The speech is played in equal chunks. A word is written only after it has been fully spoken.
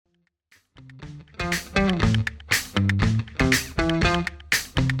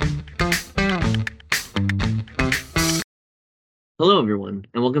Hello, everyone,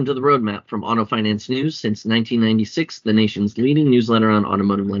 and welcome to the Roadmap from Auto Finance News. Since 1996, the nation's leading newsletter on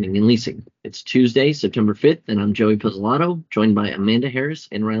automotive lending and leasing. It's Tuesday, September 5th, and I'm Joey Pizzolato, joined by Amanda Harris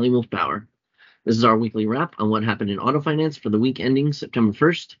and Riley Wolfbauer. This is our weekly wrap on what happened in auto finance for the week ending September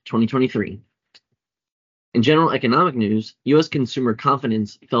 1st, 2023. In general economic news, U.S. consumer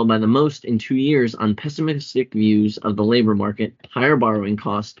confidence fell by the most in 2 years on pessimistic views of the labor market, higher borrowing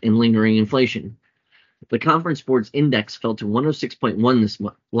costs, and lingering inflation. The Conference Board's index fell to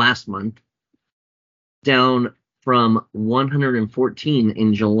 106.1 last month, down from 114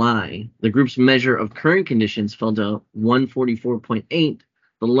 in July. The group's measure of current conditions fell to 144.8,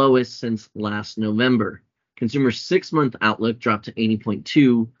 the lowest since last November. Consumer 6-month outlook dropped to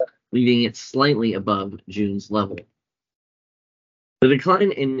 80.2, leaving it slightly above June's level. The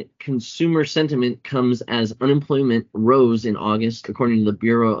decline in consumer sentiment comes as unemployment rose in August, according to the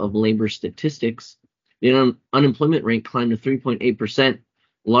Bureau of Labor Statistics. The unemployment rate climbed to 3.8%,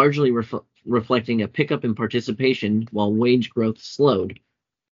 largely reflecting a pickup in participation while wage growth slowed.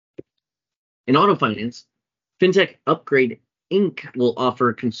 In auto finance, FinTech Upgrade Inc. will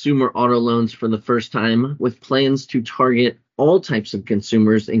offer consumer auto loans for the first time, with plans to target all types of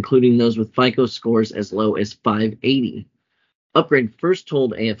consumers, including those with FICO scores as low as 580. Upgrade first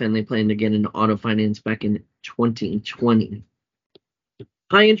told AFN they planned to get into auto finance back in 2020.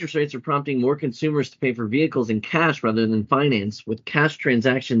 High interest rates are prompting more consumers to pay for vehicles in cash rather than finance, with cash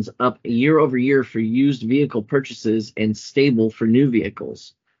transactions up year over year for used vehicle purchases and stable for new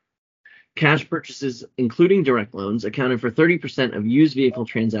vehicles. Cash purchases, including direct loans, accounted for 30% of used vehicle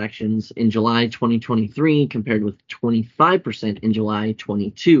transactions in July 2023, compared with 25% in July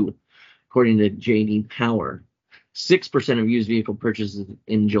 22, according to J.D. Power. 6% of used vehicle purchases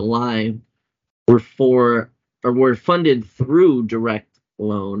in July were funded through direct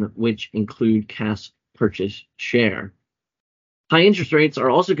loan, which include cash purchase share. High interest rates are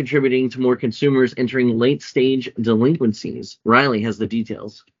also contributing to more consumers entering late-stage delinquencies. Riley has the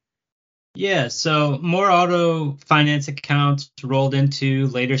details. Yeah, so more auto finance accounts rolled into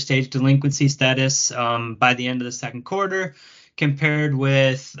later stage delinquency status by the end of the second quarter, compared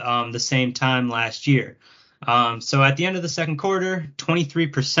with the same time last year. So at the end of the second quarter,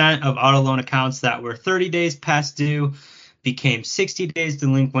 23% of auto loan accounts that were 30 days past due became 60 days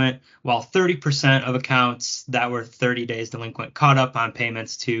delinquent, while 30% of accounts that were 30 days delinquent caught up on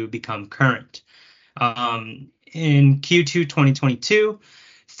payments to become current. In Q2 2022,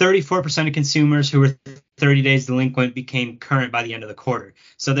 34% of consumers who were 30 days delinquent became current by the end of the quarter.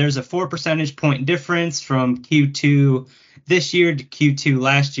 So there's a 4 percentage point difference from Q2 this year to Q2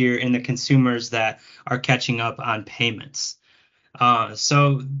 last year in the consumers that are catching up on payments.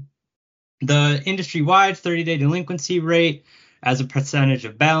 So the industry-wide 30-day delinquency rate as a percentage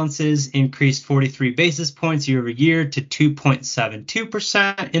of balances increased 43 basis points year over year to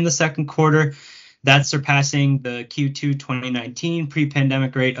 2.72% in the second quarter. That's surpassing the Q2 2019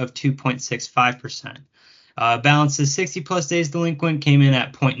 pre-pandemic rate of 2.65%. Balances 60-plus days delinquent came in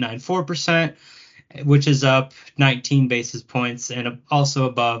at 0.94%, which is up 19 basis points and also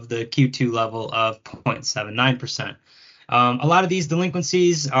above the Q2 level of 0.79%. A lot of these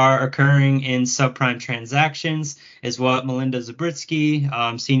delinquencies are occurring in subprime transactions, is what Melinda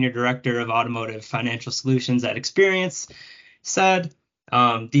Zabritsky, Senior Director of Automotive Financial Solutions at Experience, said.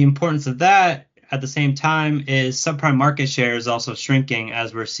 The importance of that at the same time is subprime market share is also shrinking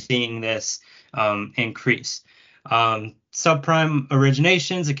as we're seeing this increase. Subprime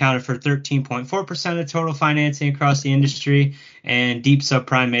originations accounted for 13.4% of total financing across the industry, and deep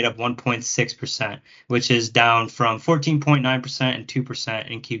subprime made up 1.6%, which is down from 14.9% and 2%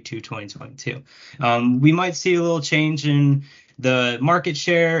 in Q2 2022. We might see a little change in the market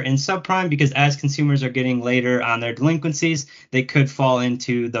share in subprime because as consumers are getting later on their delinquencies, they could fall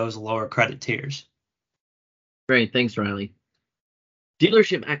into those lower credit tiers. Great, thanks, Riley.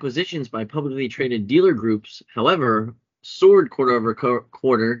 Dealership acquisitions by publicly traded dealer groups, however, soared quarter over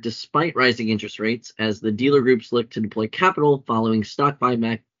quarter despite rising interest rates as the dealer groups look to deploy capital following stock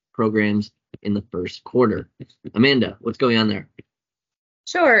buyback programs in the first quarter. Amanda, what's going on there?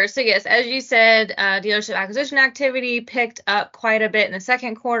 Sure. So yes, as you said, dealership acquisition activity picked up quite a bit in the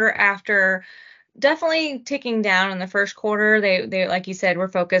second quarter after definitely ticking down in the first quarter. They like you said, were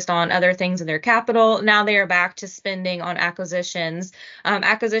focused on other things in their capital. Now they are back to spending on acquisitions.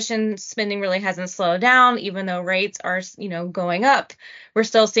 Acquisition spending really hasn't slowed down, even though rates are, going up. We're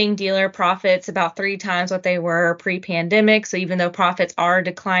still seeing dealer profits about 3 times what they were pre-pandemic. So even though profits are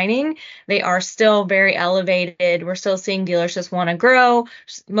declining, they are still very elevated. We're still seeing dealers just want to grow,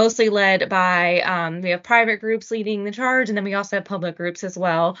 mostly led by, we have private groups leading the charge, and then we also have public groups as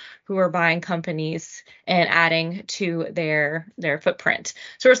well who are buying companies and adding to their footprint.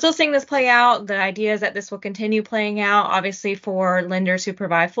 So we're still seeing this play out. The idea is that this will continue playing out, obviously, for lenders who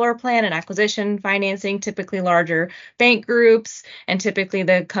provide floor plan and acquisition financing, typically larger bank groups, and typically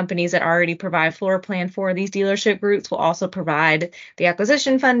the companies that already provide floor plan for these dealership groups will also provide the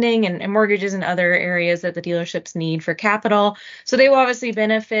acquisition funding and mortgages and other areas that the dealerships need for capital. So they will obviously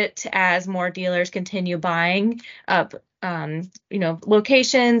benefit as more dealers continue buying up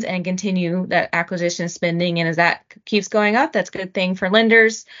locations and continue that acquisition spending. And as that keeps going up, that's a good thing for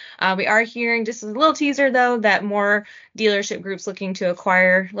lenders. We are hearing, just as a little teaser though, that more dealership groups looking to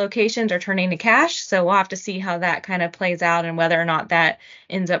acquire locations are turning to cash. So we'll have to see how that kind of plays out and whether or not that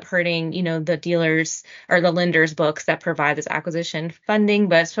ends up hurting, the dealers or the lenders books that provide this acquisition funding.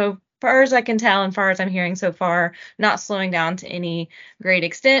 But so far as I can tell and far as I'm hearing so far, not slowing down to any great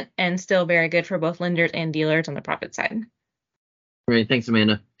extent and still very good for both lenders and dealers on the profit side. Great. Thanks,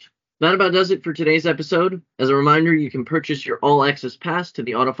 Amanda. That about does it for today's episode. As a reminder, you can purchase your all-access pass to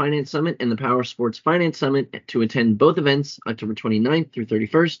the Auto Finance Summit and the Power Sports Finance Summit to attend both events October 29th through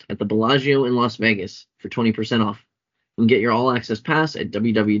 31st at the Bellagio in Las Vegas for 20% off. You can get your all-access pass at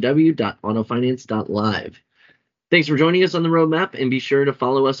www.autofinance.live. Thanks for joining us on the Roadmap, and be sure to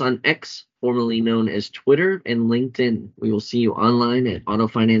follow us on X, formerly known as Twitter, and LinkedIn. We will see you online at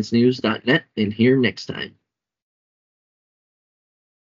autofinancenews.net and here next time.